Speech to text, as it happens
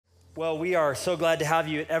Well, we are so glad to have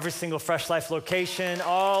you at every single Fresh Life location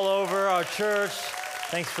all over our church.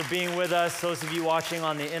 Thanks for being with us. Those of you watching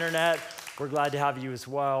on the internet, we're glad to have you as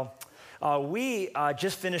well. We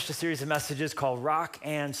just finished a series of messages called Rock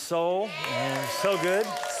and Soul, and so good,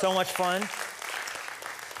 so much fun.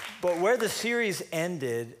 But where the series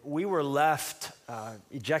ended, we were left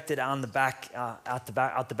ejected on the back, at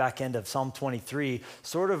the back end of Psalm 23,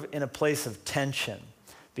 sort of in a place of tension.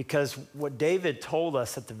 Because what David told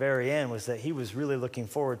us at the very end was that he was really looking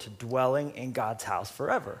forward to dwelling in God's house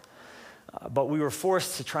forever. But we were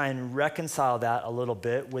forced to try and reconcile that a little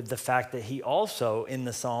bit with the fact that he also, in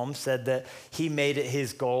the Psalm, said that he made it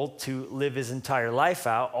his goal to live his entire life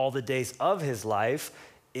out, all the days of his life,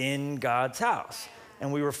 in God's house.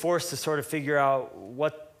 And we were forced to sort of figure out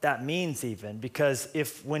what that means even, because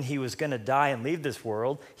if when he was going to die and leave this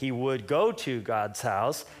world, he would go to God's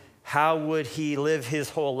house, how would he live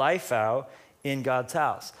his whole life out in God's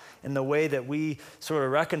house? And the way that we sort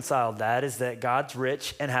of reconciled that is that God's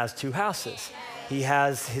rich and has two houses. He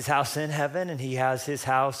has his house in heaven and he has his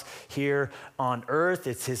house here on earth.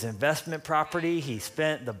 It's his investment property. He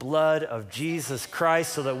spent the blood of Jesus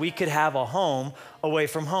Christ so that we could have a home away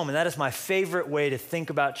from home. And that is my favorite way to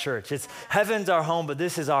think about church. It's heaven's our home, but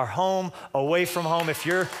this is our home away from home. If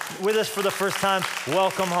you're with us for the first time,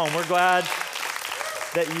 welcome home. We're glad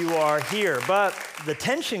that you are here. But the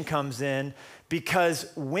tension comes in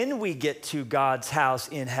because when we get to God's house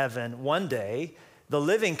in heaven one day, the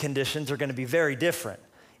living conditions are going to be very different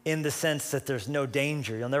in the sense that there's no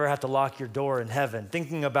danger. You'll never have to lock your door in heaven.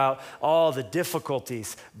 Thinking about all the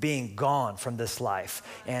difficulties being gone from this life.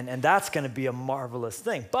 And that's going to be a marvelous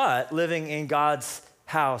thing. But living in God's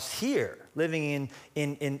house here, living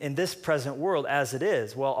in this present world as it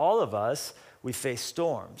is, well, all of us, we face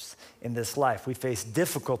storms in this life. We face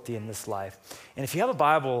difficulty in this life. And if you have a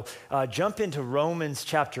Bible, jump into Romans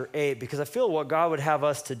chapter 8, because I feel what God would have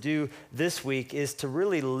us to do this week is to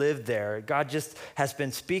really live there. God just has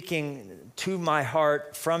been speaking to my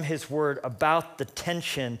heart from his word about the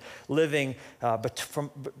tension living but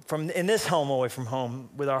from in this home away from home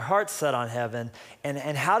with our hearts set on heaven.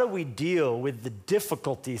 And how do we deal with the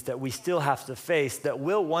difficulties that we still have to face that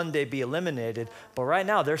will one day be eliminated, but right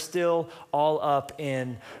now they're still all up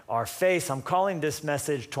in our face. I'm calling this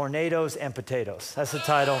message Tornadoes and Potatoes. That's the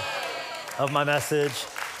title of my message.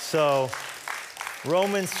 So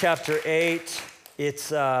Romans chapter 8,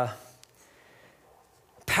 it's a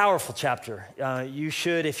powerful chapter. You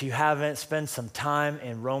should, if you haven't, spend some time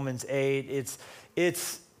in Romans 8.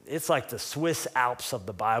 It's like the Swiss Alps of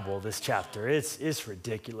the Bible, this chapter. It's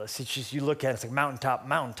ridiculous. It's just, you look at it, it's like mountaintop,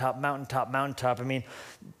 mountaintop, mountaintop, mountaintop. I mean,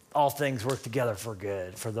 all things work together for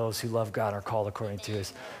good for those who love God and are called according to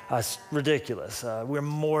his. It's ridiculous. We're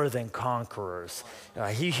more than conquerors.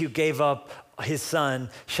 He who gave up his son,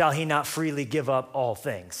 shall he not freely give up all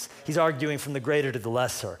things? He's arguing from the greater to the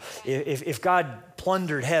lesser. If God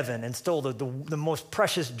plundered heaven and stole the most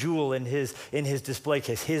precious jewel in his display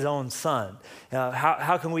case, his own son,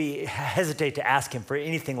 how can we hesitate to ask him for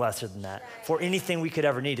anything lesser than that? For anything we could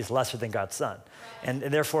ever need is lesser than God's son. And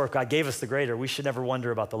therefore, if God gave us the greater, we should never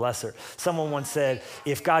wonder about the lesser. Someone once said,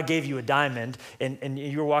 if God gave you a diamond and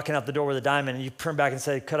you were walking out the door with a diamond and you turn back and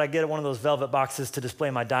say, could I get one of those velvet boxes to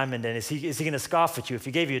display my diamond in? Is he going to scoff at you? If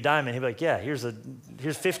he gave you a diamond, he'd be like, yeah, here's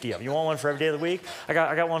 50 of them. You want one for every day of the week? I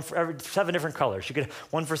got one for 7 different colors. You could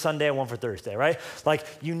one for Sunday and one for Thursday, right? Like,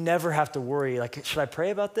 you never have to worry, like, should I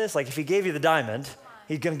pray about this? Like, if he gave you the diamond,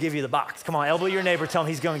 he's going to give you the box. Come on, elbow your neighbor, tell him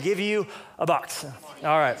he's going to give you a box.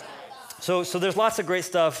 All right. So there's lots of great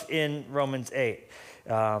stuff in Romans 8.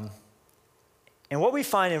 And what we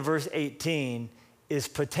find in verse 18 is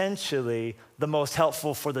potentially the most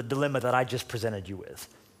helpful for the dilemma that I just presented you with.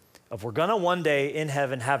 If we're gonna one day in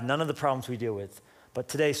heaven have none of the problems we deal with, but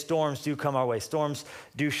today storms do come our way, storms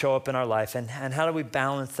do show up in our life, and how do we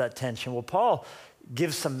balance that tension? Well, Paul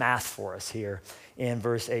gives some math for us here in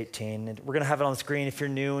verse 18. And we're going to have it on the screen. If you're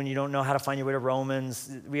new and you don't know how to find your way to Romans,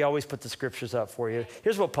 we always put the scriptures up for you.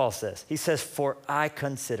 Here's what Paul says. He says, for I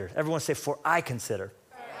consider. Everyone say, for I consider.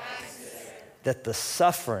 That the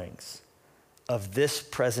sufferings of this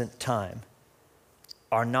present time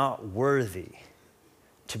are not worthy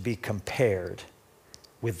to be compared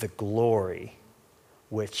with the glory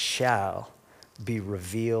which shall be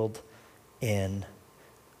revealed in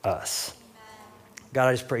us. God,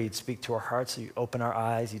 I just pray you'd speak to our hearts, you'd open our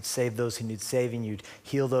eyes, you'd save those who need saving, you'd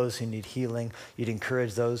heal those who need healing, you'd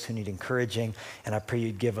encourage those who need encouraging, and I pray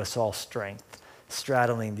you'd give us all strength,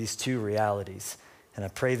 straddling these two realities. And I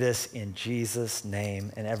pray this in Jesus'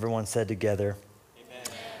 name, and everyone said together, amen.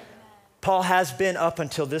 Paul has been up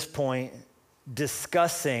until this point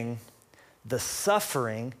discussing the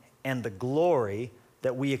suffering and the glory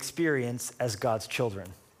that we experience as God's children.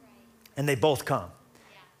 And they both come.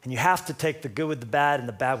 And you have to take the good with the bad and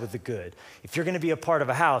the bad with the good. If you're going to be a part of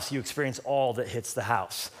a house, you experience all that hits the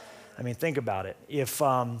house. I mean, think about it. If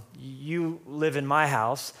you live in my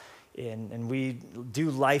house and we do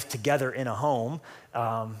life together in a home,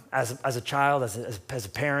 as a child, as a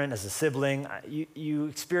parent, as a sibling, you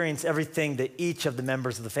experience everything that each of the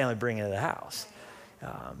members of the family bring into the house.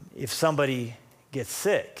 If somebody gets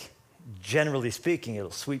sick, generally speaking, it'll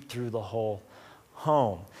sweep through the whole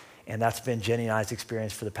home. And that's been Jenny and I's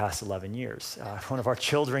experience for the past 11 years. One of our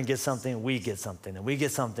children gets something, we get something, and we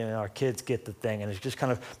get something, and our kids get the thing, and it's just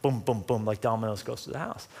kind of boom, boom, boom, like dominoes goes through the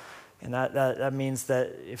house. And that means that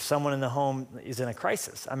if someone in the home is in a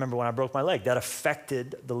crisis, I remember when I broke my leg, that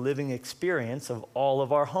affected the living experience of all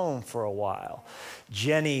of our home for a while.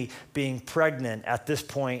 Jenny being pregnant at this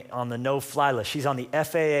point on the no-fly list. She's on the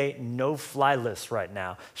FAA no-fly list right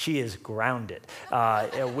now. She is grounded.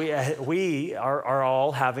 We are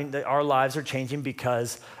all having, our lives are changing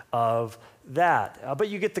because of that. But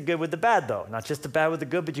you get the good with the bad, though. Not just the bad with the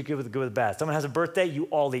good, but you get with the good with the bad. Someone has a birthday, you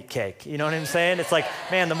all eat cake. You know what I'm saying? It's like,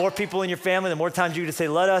 man, the more people in your family, the more times you just say,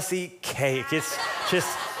 let us eat cake. It's just,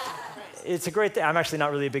 it's a great thing. I'm actually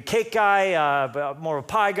not really a big cake guy, but more of a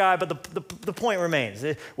pie guy, but the point remains.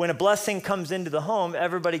 When a blessing comes into the home,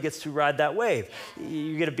 everybody gets to ride that wave.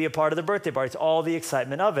 You get to be a part of the birthday party. It's all the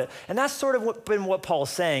excitement of it. And that's sort of been what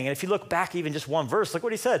Paul's saying. And if you look back even just one verse, look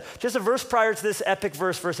what he said. Just a verse prior to this epic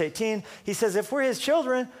verse, verse 18, he says, if we're his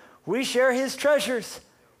children, we share his treasures.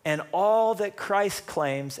 And all that Christ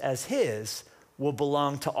claims as his will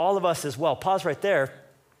belong to all of us as well. Pause right there.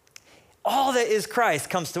 All that is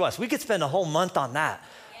Christ comes to us. We could spend a whole month on that.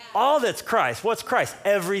 Yeah. All that's Christ. What's Christ?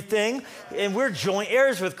 Everything. And we're joint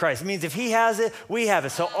heirs with Christ. It means if he has it, we have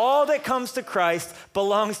it. So all that comes to Christ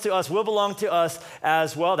belongs to us, will belong to us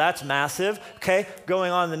as well. That's massive. Okay,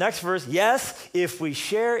 going on to the next verse. Yes, if we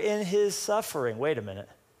share in his suffering. Wait a minute.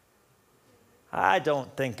 I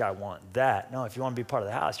don't think I want that. No, if you want to be part of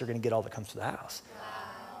the house, you're going to get all that comes to the house.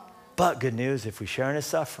 Wow. But good news, if we share in his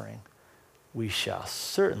suffering, we shall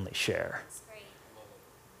certainly share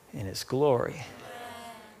in his glory.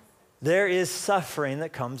 There is suffering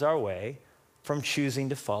that comes our way from choosing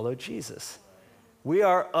to follow Jesus. We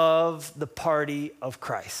are of the party of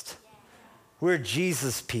Christ. We're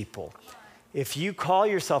Jesus people. If you call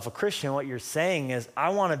yourself a Christian, what you're saying is, I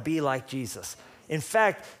want to be like Jesus. In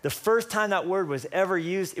fact, the first time that word was ever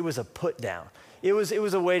used, it was a put down. It was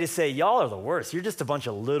a way to say, y'all are the worst. You're just a bunch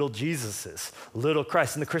of little Jesuses, little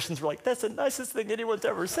Christ. And the Christians were like, that's the nicest thing anyone's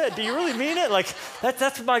ever said. Do you really mean it? Like,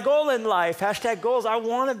 that's my goal in life. Hashtag goals. I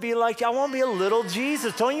want to be like, I want to be a little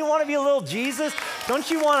Jesus. Don't you want to be a little Jesus? Don't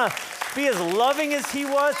you want to be as loving as he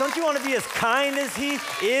was? Don't you want to be as kind as he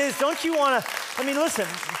is? Don't you want to, I mean, listen,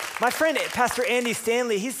 my friend, Pastor Andy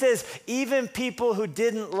Stanley, he says, even people who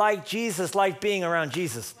didn't like Jesus liked being around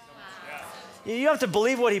Jesus. You have to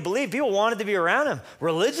believe what he believed. People wanted to be around him.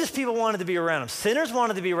 Religious people wanted to be around him. Sinners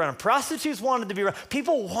wanted to be around him. Prostitutes wanted to be around him.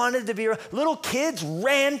 People wanted to be around him. Little kids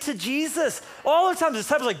ran to Jesus. All the time, the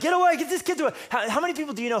disciples were like, get away, get this kid away. How many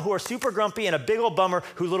people do you know who are super grumpy and a big old bummer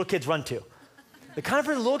who little kids run to? The kind of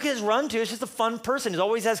person little kids run to is just a fun person. He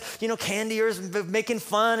always has, candy ears, making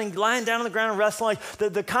fun and lying down on the ground and wrestling.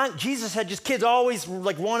 Like Jesus had just kids always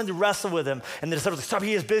like wanted to wrestle with him. And the disciples were like, stop,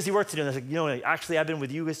 he has busy work to do. And they're like, actually, I've been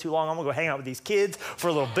with you guys too long. I'm gonna go hang out with these kids for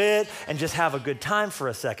a little bit and just have a good time for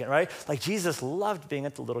a second, right? Like Jesus loved being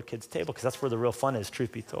at the little kids' table because that's where the real fun is,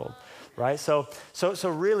 truth be told, right? So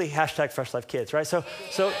really, hashtag Fresh Life Kids, right? So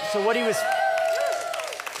what he was,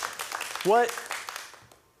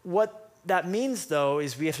 what that means, though,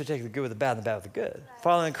 is we have to take the good with the bad and the bad with the good.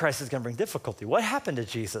 Following Christ is going to bring difficulty. What happened to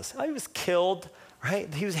Jesus? Oh, he was killed,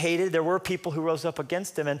 right? He was hated. There were people who rose up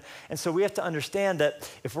against him. And so we have to understand that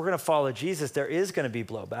if we're going to follow Jesus, there is going to be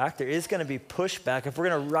blowback. There is going to be pushback. If we're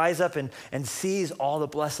going to rise up and seize all the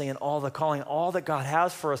blessing and all the calling, all that God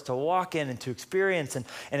has for us to walk in and to experience, and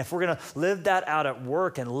if we're going to live that out at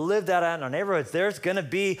work and live that out in our neighborhoods, there's going to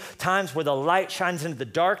be times where the light shines into the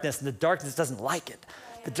darkness and the darkness doesn't like it.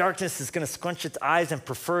 The darkness is going to squinch its eyes and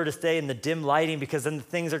prefer to stay in the dim lighting because then the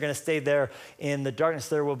things are going to stay there in the darkness.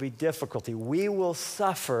 There will be difficulty. We will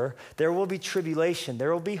suffer. There will be tribulation.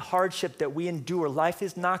 There will be hardship that we endure. Life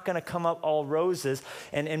is not going to come up all roses.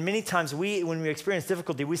 And many times when we experience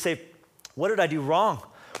difficulty, we say, what did I do wrong?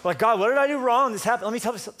 Like, God, what did I do wrong? This happened. Let me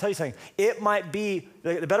tell you something. It might be,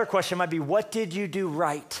 the better question might be, what did you do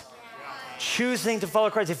right? choosing to follow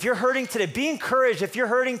Christ. If you're hurting today, be encouraged. If you're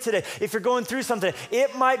hurting today, if you're going through something,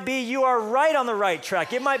 it might be you are right on the right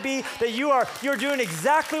track. It might be that you're doing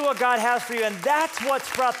exactly what God has for you, and that's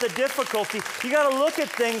what's brought the difficulty. You got to look at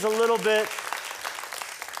things a little bit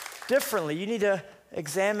differently. You need to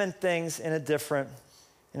examine things in a different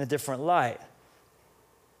light.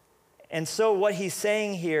 And so what he's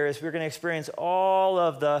saying here is we're going to experience all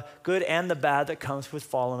of the good and the bad that comes with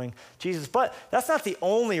following Jesus. But that's not the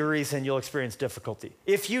only reason you'll experience difficulty.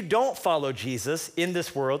 If you don't follow Jesus in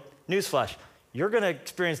this world, newsflash, you're going to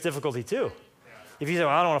experience difficulty too. If you say,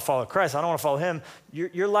 well, I don't want to follow Christ, I don't want to follow him,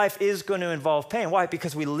 your life is going to involve pain. Why?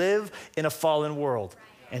 Because we live in a fallen world.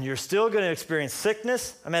 And you're still going to experience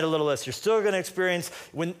sickness. I made a little list. You're still going to experience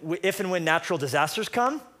if and when natural disasters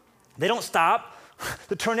come. They don't stop.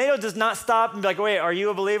 The tornado does not stop and be like, wait, are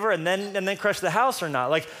you a believer? And then crush the house or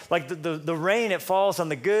not? Like the rain, it falls on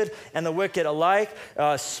the good and the wicked alike.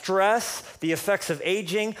 Stress, the effects of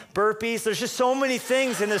aging, burpees. There's just so many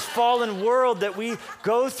things in this fallen world that we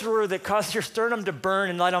go through that cause your sternum to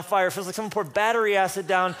burn and light on fire. It feels like someone poured battery acid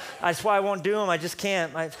down. That's why I won't do them. I just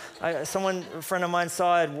can't. A friend of mine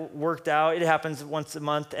saw it, worked out. It happens once a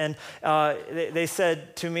month. And they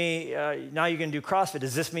said to me, now you're going to do CrossFit.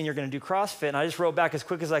 Does this mean you're going to do CrossFit? And I just wrote back as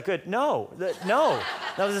quick as I could. No, this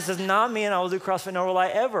does not mean I will do CrossFit, nor will I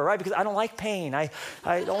ever, right? Because I don't like pain.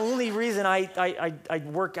 The only reason I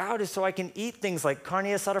work out is so I can eat things like carne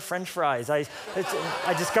asada French fries. I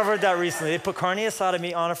discovered that recently. They put carne asada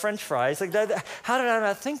meat on a French fry. It's like, how did I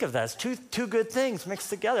not think of that? It's two good things mixed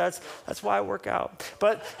together. That's why I work out.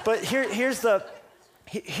 But here's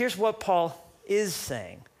what Paul is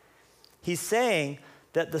saying. He's saying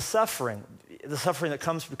that the suffering that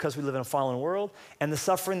comes because we live in a fallen world, and the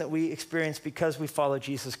suffering that we experience because we follow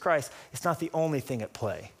Jesus Christ, it's not the only thing at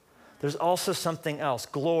play. There's also something else,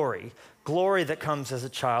 glory that comes as a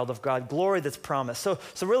child of God, glory that's promised. So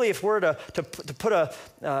really, if we're to put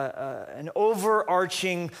an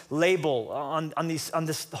overarching label on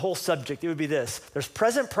this whole subject, it would be this: there's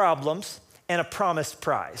present problems and a promised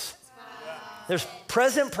prize. There's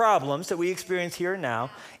present problems that we experience here and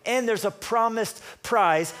now, and there's a promised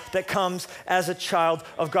prize that comes as a child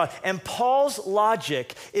of God. And Paul's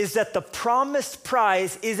logic is that the promised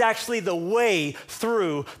prize is actually the way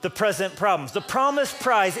through the present problems. The promised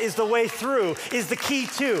prize is the way through, is the key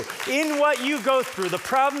to. In what you go through, the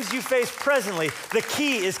problems you face presently, the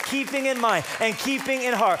key is keeping in mind and keeping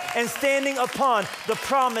in heart and standing upon the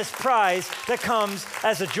promised prize that comes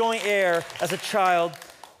as a joint heir, as a child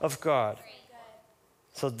of God.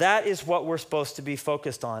 So that is what we're supposed to be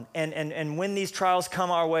focused on. And when these trials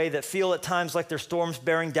come our way that feel at times like they're storms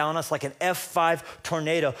bearing down us like an F5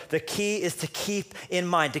 tornado, the key is to keep in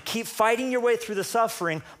mind, to keep fighting your way through the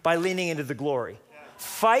suffering by leaning into the glory.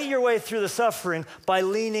 Fight your way through the suffering by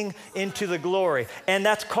leaning into the glory. And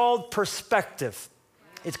that's called perspective.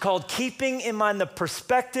 It's called keeping in mind the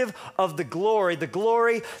perspective of the glory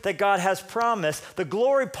that God has promised. The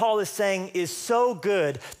glory, Paul is saying, is so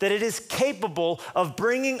good that it is capable of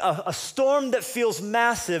bringing a storm that feels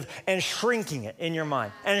massive and shrinking it in your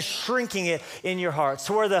mind and shrinking it in your heart.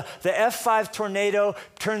 So where the F5 tornado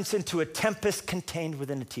turns into a tempest contained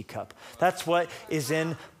within a teacup. That's what is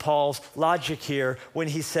in Paul's logic here when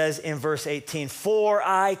he says in verse 18, "For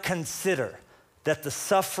I consider that the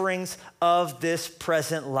sufferings of this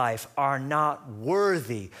present life are not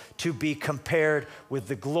worthy to be compared with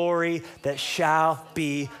the glory that shall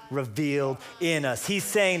be revealed in us." He's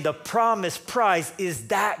saying the promised prize is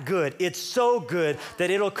that good. It's so good that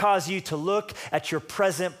it'll cause you to look at your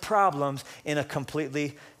present problems in a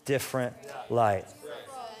completely different light.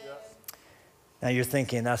 Now you're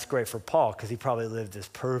thinking that's great for Paul because he probably lived this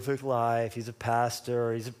perfect life. He's a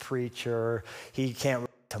pastor, he's a preacher. He can't relate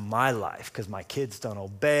to my life because my kids don't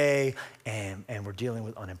obey and we're dealing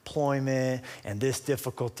with unemployment and this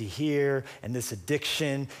difficulty here and this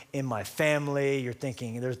addiction in my family. You're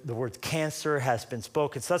thinking the word cancer has been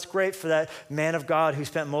spoken. So that's great for that man of God who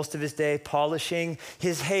spent most of his day polishing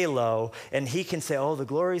his halo, and he can say, oh, the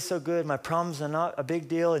glory is so good. My problems are not a big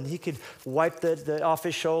deal. And he could wipe the off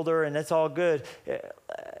his shoulder and it's all good.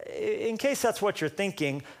 In case that's what you're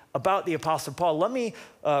thinking about the Apostle Paul, let me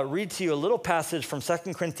read to you a little passage from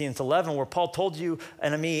 2 Corinthians 11 where Paul told you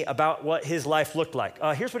and me about what his life looked like.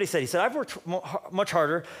 Here's what he said. He said, I've worked much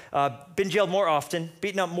harder, been jailed more often,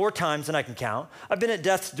 beaten up more times than I can count. I've been at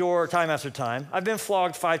death's door time after time. I've been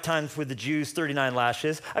flogged 5 times with the Jews, 39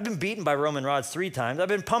 lashes. I've been beaten by Roman rods 3 times. I've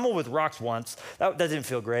been pummeled with rocks once. That didn't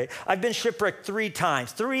feel great. I've been shipwrecked 3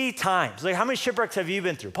 times. 3 times. Like, how many shipwrecks have you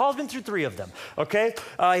been through? Paul's been through 3 of them, okay?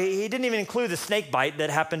 He didn't even include the snake bite that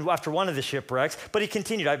happened happened after one of the shipwrecks, but he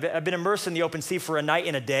continued. I've been immersed in the open sea for a night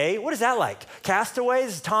and a day. What is that like? Castaway?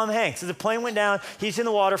 This is Tom Hanks. As the plane went down, he's in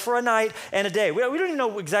the water for a night and a day. We don't even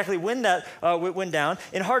know exactly when that went down.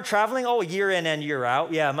 In hard traveling, year in and year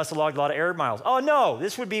out. Yeah, must have logged a lot of air miles. Oh no,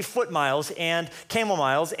 this would be foot miles and camel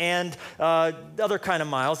miles and other kind of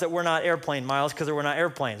miles that were not airplane miles because there were not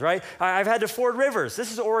airplanes, right? I've had to ford rivers.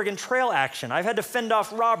 This is Oregon Trail action. I've had to fend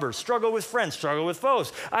off robbers, struggle with friends, struggle with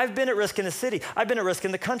foes. I've been at risk in the city. I've been at risk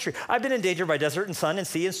in the country. I've been in danger by desert and sun and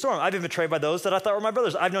sea and storm. I've been betrayed by those that I thought were my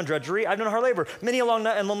brothers. I've known drudgery. I've known hard labor. Many a long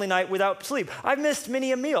and lonely night without sleep. I've missed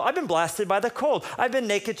many a meal. I've been blasted by the cold. I've been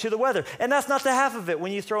naked to the weather. And that's not the half of it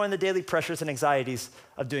when you throw in the daily pressures and anxieties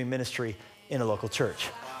of doing ministry in a local church.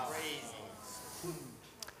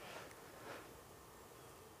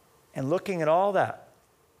 And looking at all that,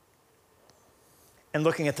 and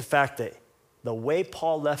looking at the fact that the way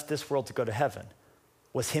Paul left this world to go to heaven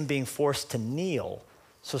was him being forced to kneel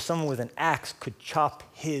so someone with an axe could chop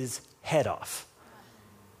his head off.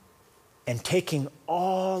 And taking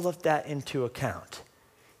all of that into account,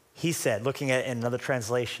 he said, looking at it in another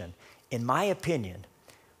translation, in my opinion,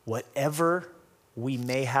 whatever we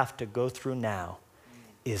may have to go through now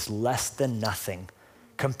is less than nothing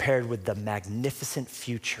compared with the magnificent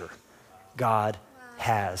future God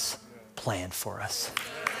has planned for us.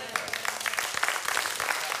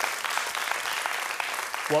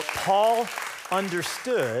 What Paul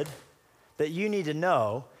understood that you need to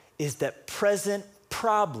know is that present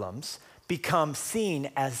problems become seen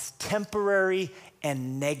as temporary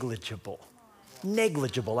and negligible.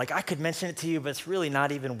 Negligible, like I could mention it to you, but it's really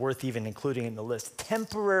not even worth even including in the list.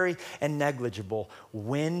 Temporary and negligible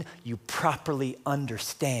when you properly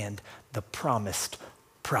understand the promised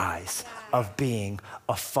prize of being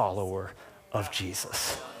a follower of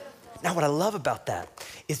Jesus. Now, what I love about that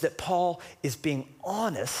is that Paul is being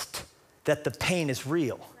honest that the pain is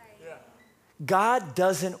real. God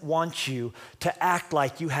doesn't want you to act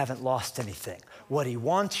like you haven't lost anything. What he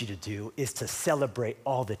wants you to do is to celebrate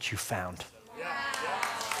all that you found.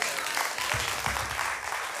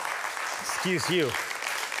 Excuse you.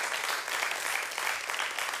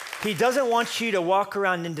 He doesn't want you to walk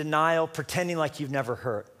around in denial, pretending like you've never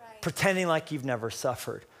hurt, pretending like you've never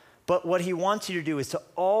suffered. But what he wants you to do is to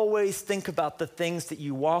always think about the things that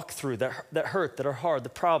you walk through that hurt, that are hard, the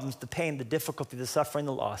problems, the pain, the difficulty, the suffering,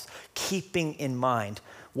 the loss, keeping in mind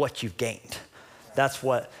what you've gained. That's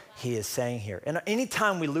what he is saying here. And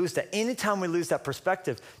anytime we lose that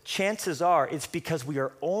perspective, chances are it's because we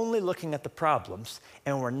are only looking at the problems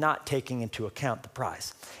and we're not taking into account the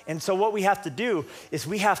prize. And so what we have to do is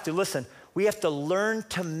we have to learn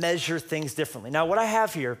to measure things differently. Now, what I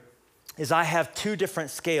have here is I have two different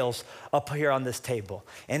scales up here on this table.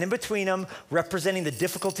 And in between them, representing the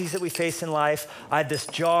difficulties that we face in life, I have this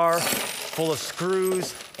jar full of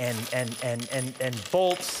screws and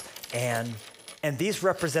bolts, and these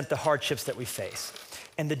represent the hardships that we face.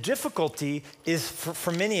 And the difficulty is,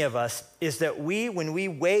 for many of us, is that when we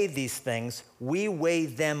weigh these things, we weigh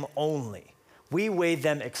them only. We weigh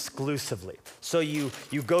them exclusively. So you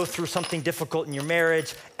go through something difficult in your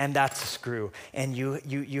marriage, and that's a screw. And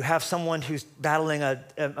you have someone who's battling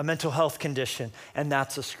a mental health condition, and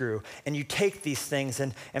that's a screw. And you take these things,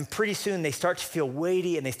 and pretty soon they start to feel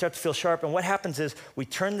weighty, and they start to feel sharp. And what happens is we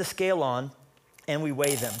turn the scale on, and we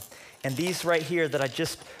weigh them. And these right here that I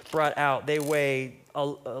just brought out, they weigh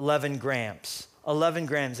 11 grams. 11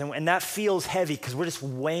 grams, and that feels heavy because we're just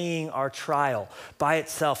weighing our trial by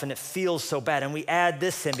itself, and it feels so bad. And we add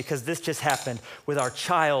this in because this just happened with our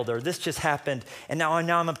child, or this just happened, and now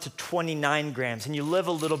I'm up to 29 grams. And you live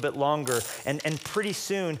a little bit longer, and pretty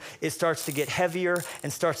soon it starts to get heavier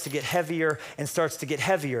and starts to get heavier and starts to get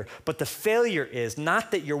heavier. But the failure is not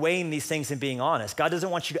that you're weighing these things and being honest. God doesn't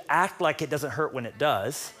want you to act like it doesn't hurt when it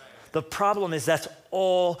does. The problem is that's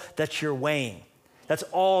all that you're weighing. That's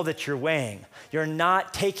all that you're weighing. You're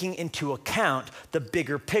not taking into account the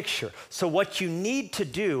bigger picture. So what you need to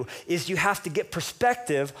do is you have to get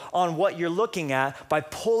perspective on what you're looking at by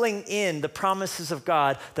pulling in the promises of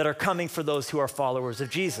God that are coming for those who are followers of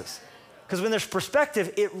Jesus. Because when there's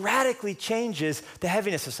perspective, it radically changes the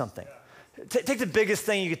heaviness of something. Take the biggest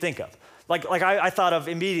thing you could think of. Like I thought of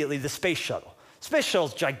immediately the space shuttle. Space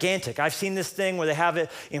shuttle's gigantic. I've seen this thing where they have it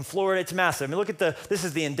in Florida. It's massive. I mean, look at this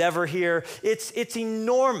is the Endeavor here. It's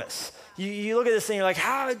enormous. You look at this thing, you're like,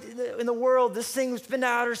 how in the world, this thing's been to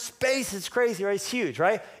outer space? It's crazy, right? It's huge,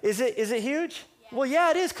 right? Is it huge? Yeah. Well, yeah,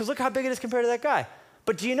 it is, because look how big it is compared to that guy.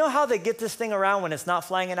 But do you know how they get this thing around when it's not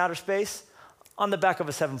flying in outer space? On the back of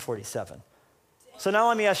a 747. So now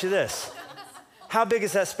let me ask you this. How big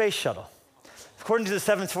is that space shuttle? According to the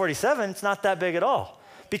 747, it's not that big at all.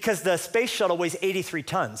 because the space shuttle weighs 83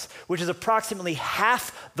 tons, which is approximately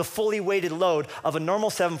half the fully weighted load of a normal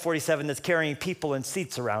 747 that's carrying people and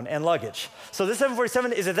seats around and luggage. So this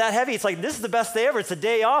 747, is it that heavy? It's like, this is the best day ever. It's a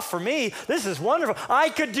day off for me. This is wonderful. I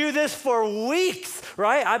could do this for weeks,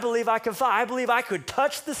 right? I believe I can fly. I believe I could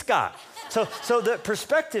touch the sky. So the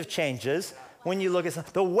perspective changes when you look at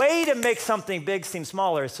something. The way to make something big seem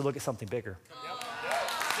smaller is to look at something bigger.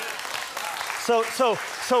 So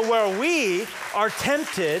where we are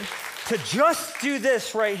tempted to just do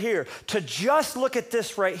this right here, to just look at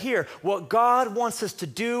this right here, what God wants us to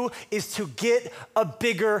do is to get a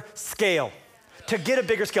bigger scale. To get a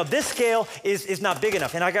bigger scale. This scale is not big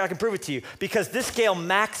enough, and I can prove it to you, because this scale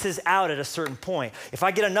maxes out at a certain point. If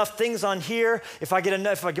I get enough things on here, if I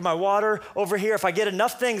get my water over here, if I get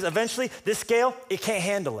enough things, eventually this scale, it can't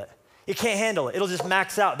handle it. It can't handle it. It'll just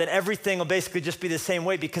max out. Then everything will basically just be the same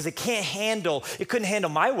weight because it couldn't handle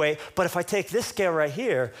my weight. But if I take this scale right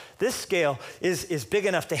here, this scale is big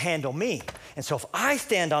enough to handle me. And so if I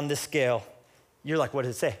stand on this scale, you're like, what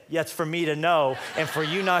does it say? Yeah, it's for me to know and for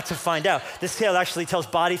you not to find out. This scale actually tells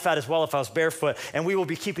body fat as well if I was barefoot, and we will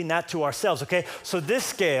be keeping that to ourselves, okay? So this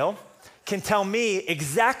scale can tell me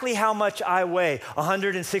exactly how much I weigh,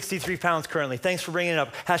 163 pounds currently. Thanks for bringing it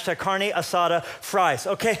up. Hashtag carne asada fries.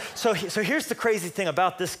 Okay, so here's the crazy thing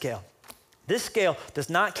about this scale. This scale does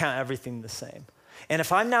not count everything the same. And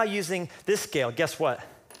if I'm now using this scale, guess what?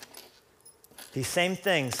 These same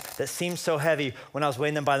things that seem so heavy when I was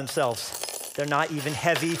weighing them by themselves, they're not even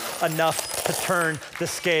heavy enough to turn the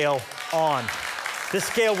scale on. This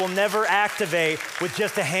scale will never activate with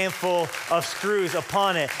just a handful of screws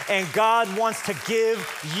upon it. And God wants to give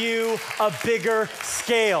you a bigger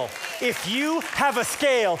scale. If you have a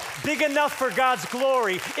scale big enough for God's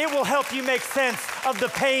glory, it will help you make sense of the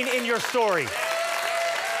pain in your story.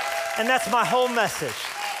 And that's my whole message.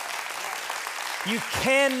 You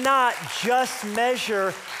cannot just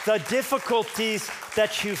measure the difficulties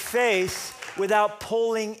that you face without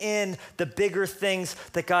pulling in the bigger things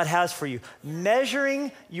that God has for you.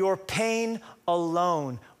 Measuring your pain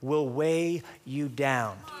alone will weigh you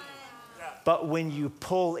down. But when you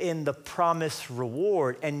pull in the promised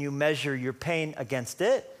reward and you measure your pain against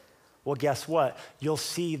it, well, guess what? You'll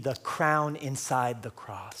see the crown inside the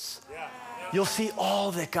cross. You'll see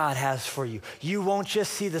all that God has for you. You won't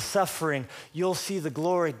just see the suffering, you'll see the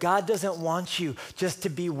glory. God doesn't want you just to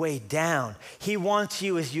be weighed down. He wants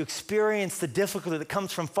you, as you experience the difficulty that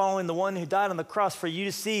comes from following the one who died on the cross, for you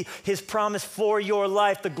to see his promise for your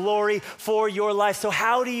life, the glory for your life. So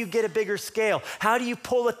how do you get a bigger scale? How do you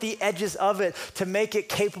pull at the edges of it to make it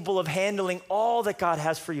capable of handling all that God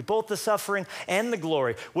has for you, both the suffering and the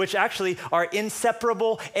glory, which actually are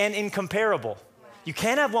inseparable and incomparable? You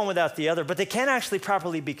can't have one without the other, but they can't actually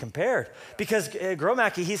properly be compared. Because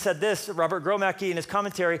Gromacki, he said this, Robert Gromacki in his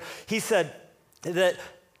commentary, he said that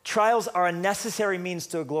trials are a necessary means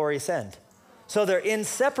to a glorious end. So they're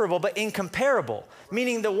inseparable but incomparable,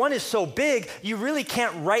 meaning that one is so big, you really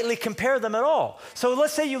can't rightly compare them at all. So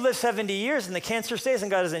let's say you live 70 years and the cancer stays and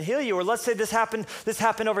God doesn't heal you, or let's say this happened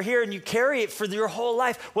over here and you carry it for your whole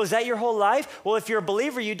life. Well, is that your whole life? Well, if you're a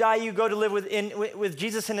believer, you die, you go to live with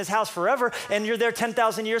Jesus in his house forever, and you're there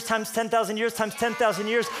 10,000 years times 10,000 years times 10,000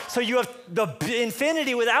 years. So you have the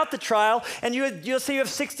infinity without the trial, and you'll say you have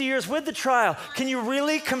 60 years with the trial. Can you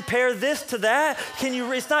really compare this to that?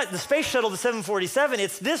 It's not the space shuttle, the 747,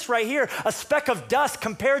 it's this right here, a speck of dust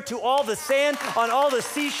compared to all the sand on all the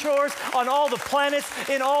seashores, on all the planets,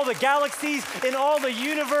 in all the galaxies, in all the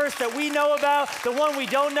universe that we know about, the one we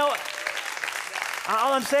don't know.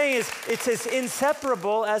 All I'm saying is it's as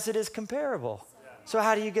inseparable as it is comparable. So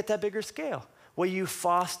how do you get that bigger scale? Well, you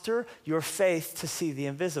foster your faith to see the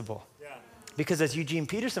invisible. Because as Eugene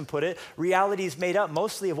Peterson put it, reality is made up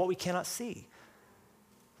mostly of what we cannot see.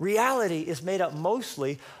 Reality is made up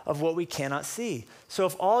mostly of what we cannot see. So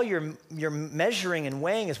if all you're measuring and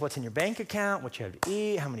weighing is what's in your bank account, what you have to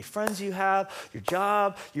eat, how many friends you have, your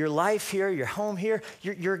job, your life here, your home here,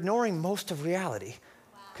 you're ignoring most of reality.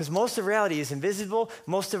 Because most of reality is invisible,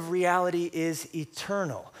 most of reality is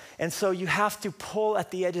eternal. And so you have to pull at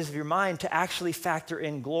the edges of your mind to actually factor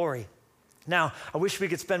in glory. Now, I wish we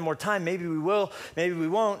could spend more time. Maybe we will, maybe we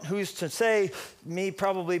won't. Who's to say? Me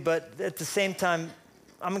probably, but at the same time,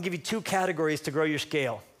 I'm gonna give you two categories to grow your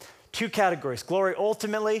scale. Two categories, glory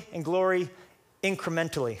ultimately and glory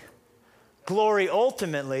incrementally. Glory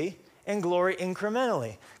ultimately and glory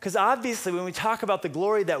incrementally. Because obviously when we talk about the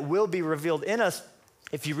glory that will be revealed in us,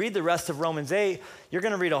 if you read the rest of Romans 8, you're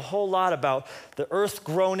gonna read a whole lot about the earth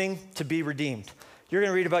groaning to be redeemed. You're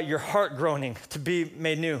gonna read about your heart groaning to be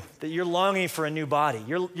made new, that you're longing for a new body.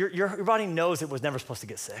 Your body knows it was never supposed to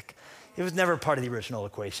get sick. It was never part of the original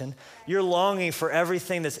equation. You're longing for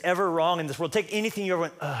everything that's ever wrong in this world. Take anything you ever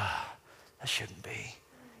went, that shouldn't be.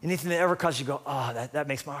 Anything that ever caused you to go, that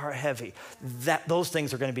makes my heart heavy. Those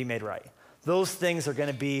things are going to be made right. Those things are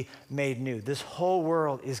going to be made new. This whole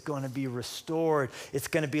world is going to be restored. It's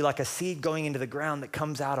going to be like a seed going into the ground that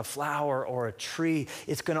comes out a flower or a tree.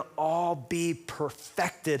 It's going to all be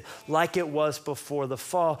perfected like it was before the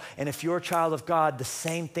fall. And if you're a child of God, the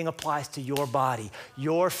same thing applies to your body.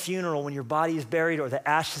 Your funeral, when your body is buried or the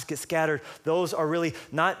ashes get scattered, those are really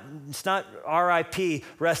it's not RIP,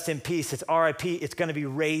 rest in peace. It's RIP, it's going to be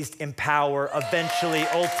raised in power eventually,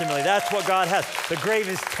 ultimately. That's what God has. The grave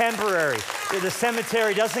is temporary. The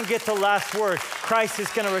cemetery doesn't get the last word. Christ is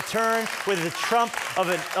going to return with the trump of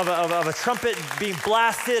a trumpet being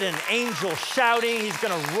blasted, and angels shouting. He's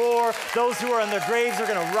going to roar. Those who are in their graves are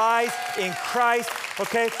going to rise in Christ.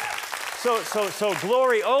 Okay? So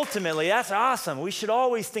glory ultimately, that's awesome. We should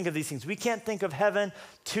always think of these things. We can't think of heaven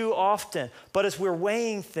too often. But as we're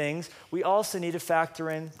weighing things, we also need to factor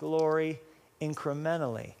in glory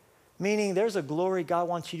incrementally. Meaning there's a glory God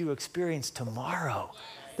wants you to experience tomorrow.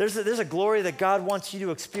 There's a glory that God wants you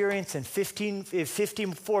to experience in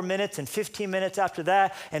 54 minutes and 15 minutes after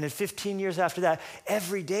that, and in 15 years after that.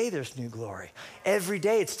 Every day there's new glory. Every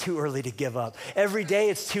day it's too early to give up. Every day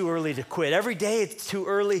it's too early to quit. Every day it's too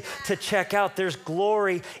early to check out. There's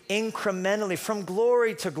glory incrementally, from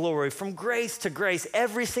glory to glory, from grace to grace.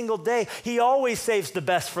 Every single day, he always saves the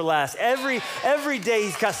best for last. Every day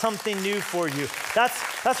he's got something new for you.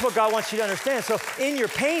 That's what God wants you to understand. So in your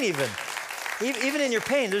pain even in your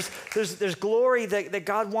pain, there's glory that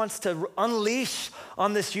God wants to unleash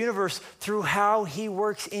on this universe through how he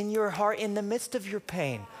works in your heart in the midst of your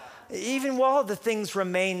pain. Even while the things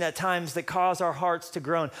remain at times that cause our hearts to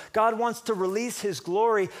groan, God wants to release his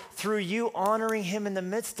glory through you honoring him in the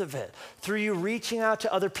midst of it, through you reaching out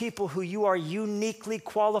to other people who you are uniquely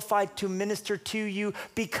qualified to minister to you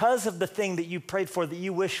because of the thing that you prayed for that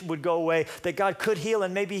you wish would go away, that God could heal,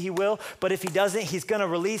 and maybe he will, but if he doesn't, he's going to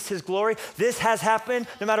release his glory. This has happened,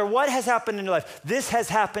 no matter what has happened in your life, this has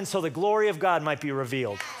happened so the glory of God might be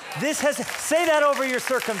revealed. Say that over your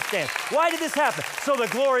circumstance. Why did this happen? So the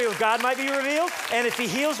glory of God might be revealed, and if he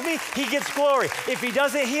heals me, he gets glory. If he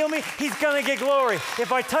doesn't heal me, he's gonna get glory.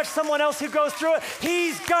 If I touch someone else who goes through it,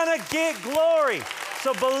 he's gonna get glory.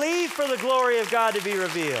 So believe for the glory of God to be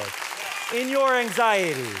revealed in your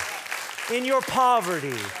anxiety, in your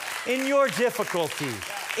poverty, in your difficulty,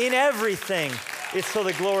 in everything. It's so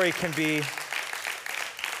the glory can be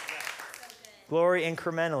glory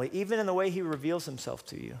incrementally, even in the way he reveals himself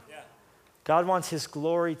to you. Yeah. God wants his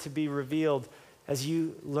glory to be revealed as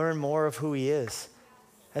you learn more of who he is,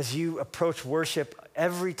 as you approach worship.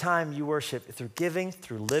 Every time you worship, through giving,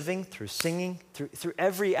 through living, through singing, through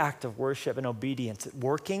every act of worship and obedience,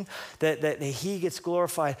 working, that he gets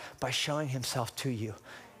glorified by showing himself to you.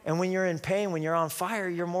 And when you're in pain, when you're on fire,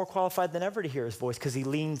 you're more qualified than ever to hear his voice, because he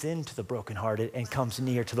leans into the brokenhearted and comes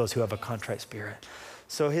near to those who have a contrite spirit.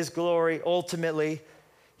 So his glory ultimately,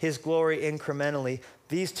 his glory incrementally.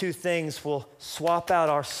 These two things will swap out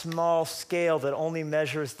our small scale that only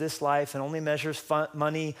measures this life and only measures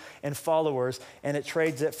money and followers, and it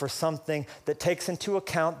trades it for something that takes into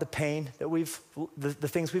account the pain that the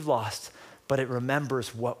things we've lost, but it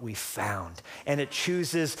remembers what we found, and it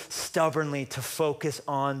chooses stubbornly to focus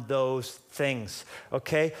on those things.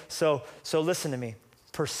 Okay? So listen to me.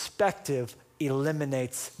 Perspective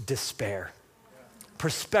eliminates despair.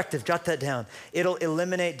 Perspective, jot that down. It'll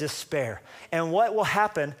eliminate despair. And what will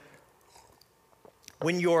happen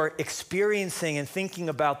when you're experiencing and thinking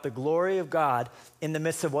about the glory of God in the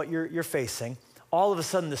midst of what you're facing? All of a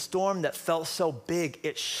sudden, the storm that felt so big,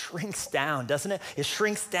 it shrinks down, doesn't it? It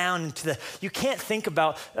shrinks down into you can't think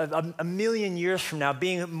about a million years from now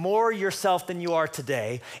being more yourself than you are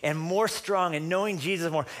today and more strong and knowing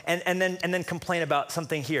Jesus more and then complain about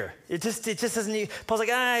something here. It just doesn't, Paul's like,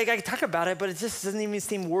 I can talk about it, but it just doesn't even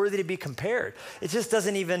seem worthy to be compared. It just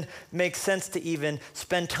doesn't even make sense to even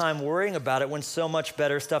spend time worrying about it when so much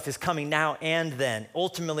better stuff is coming now and then,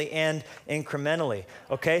 ultimately and incrementally,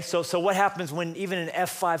 okay? So what happens when even an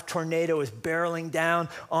F5 tornado is barreling down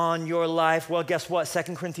on your life? Well, guess what?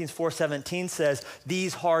 2 Corinthians 4:17 says,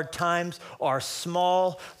 these hard times are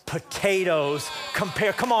small potatoes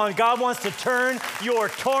compared. Come on, God wants to turn your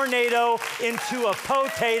tornado into a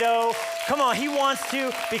potato. Come on, he wants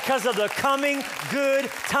to, because of the coming good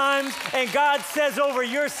times. And God says over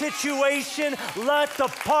your situation, let the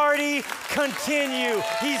party continue.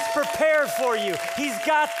 He's prepared for you. He's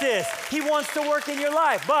got this. He wants to work in your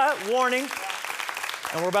life. But warning,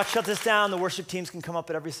 and we're about to shut this down. The worship teams can come up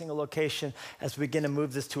at every single location as we begin to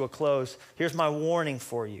move this to a close. Here's my warning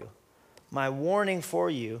for you. my warning for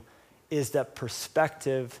you is that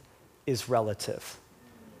perspective is relative.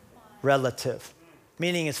 Relative,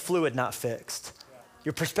 meaning it's fluid, not fixed.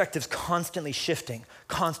 Your perspective's constantly shifting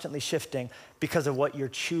because of what you're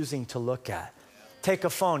choosing to look at. Take a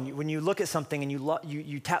phone. When you look at something and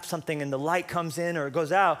you tap something and the light comes in or it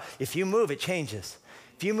goes out, if you move, it changes.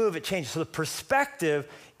 If you move, it changes. So the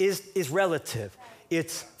perspective is relative.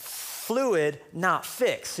 It's fluid, not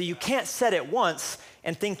fixed. So you can't set it once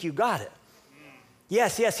and think you got it.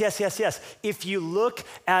 Yes. If you look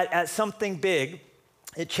at something big,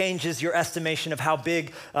 it changes your estimation of how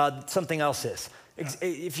big something else is.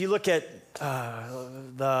 If you look at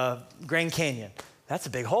the Grand Canyon, that's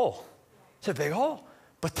a big hole. It's a big hole.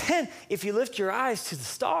 But then if you lift your eyes to the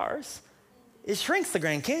stars, it shrinks the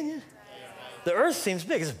Grand Canyon. The earth seems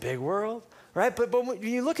big. It's a big world, right? But when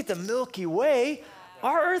you look at the Milky Way,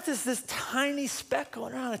 our earth is this tiny speck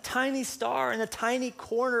going around, a tiny star in a tiny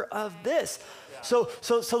corner of this. So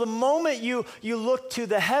the moment you look to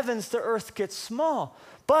the heavens, the earth gets small.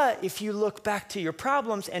 But if you look back to your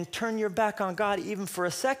problems and turn your back on God even for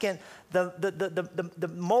a second,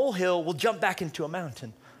 the molehill will jump back into a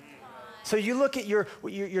mountain. So you look at your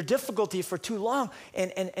difficulty for too long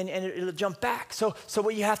and it'll jump back. So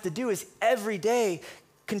what you have to do is every day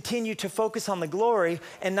continue to focus on the glory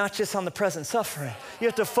and not just on the present suffering. You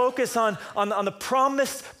have to focus on the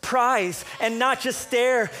promised prize and not just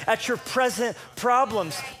stare at your present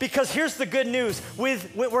problems. Because here's the good news.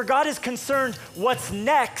 Where God is concerned, what's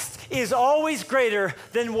next is always greater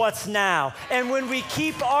than what's now. And when we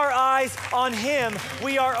keep our eyes on him,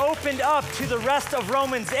 we are opened up to the rest of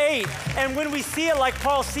Romans 8. And when we see it like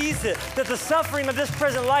Paul sees it, that the suffering of this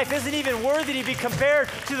present life isn't even worthy to be compared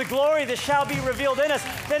to the glory that shall be revealed in us,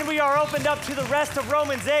 then we are opened up to the rest of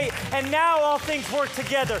Romans 8. And now all things work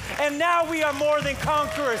together. And now we are more than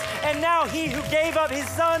conquerors. And now he who gave up his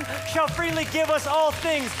son shall freely give us all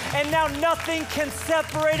things. And now nothing can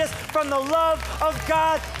separate us from the love of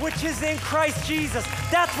God, which is in Christ Jesus.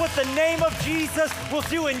 That's what the name of Jesus will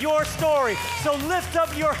do in your story. So lift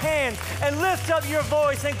up your hands and lift up your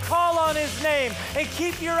voice and call on his name and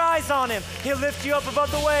keep your eyes on him. He'll lift you up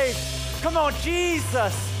above the waves. Come on,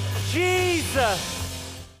 Jesus, Jesus.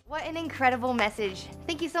 What an incredible message.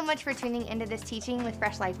 Thank you so much for tuning into this teaching with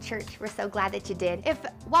Fresh Life Church. We're so glad that you did. If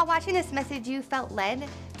while watching this message you felt led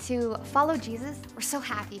to follow Jesus, we're so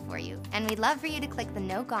happy for you. And we'd love for you to click the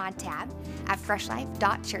Know God tab at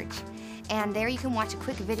freshlife.church. And there you can watch a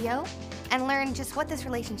quick video and learn just what this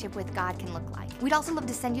relationship with God can look like. We'd also love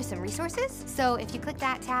to send you some resources. So if you click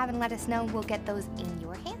that tab and let us know, we'll get those in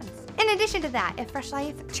your hands. In addition to that, if Fresh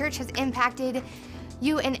Life Church has impacted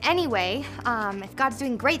you in any way, if God's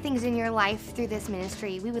doing great things in your life through this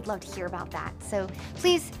ministry, we would love to hear about that. So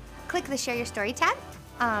please click the Share Your Story tab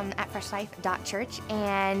at freshlife.church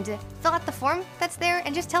and fill out the form that's there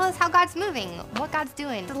and just tell us how God's moving, what God's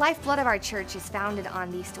doing. The lifeblood of our church is founded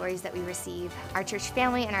on these stories that we receive. Our church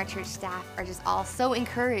family and our church staff are just all so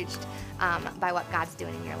encouraged by what God's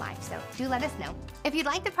doing in your life. So do let us know. If you'd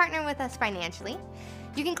like to partner with us financially,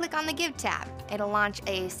 you can click on the Give tab. It'll launch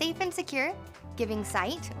a safe and secure giving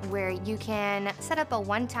site where you can set up a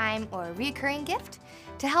one-time or recurring gift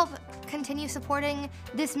to help continue supporting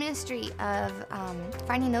this ministry of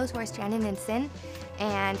finding those who are stranded in sin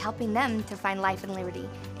and helping them to find life and liberty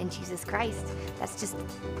in Jesus Christ. That's just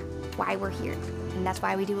why we're here, and that's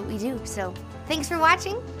why we do what we do. So thanks for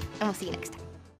watching, and we'll see you next time.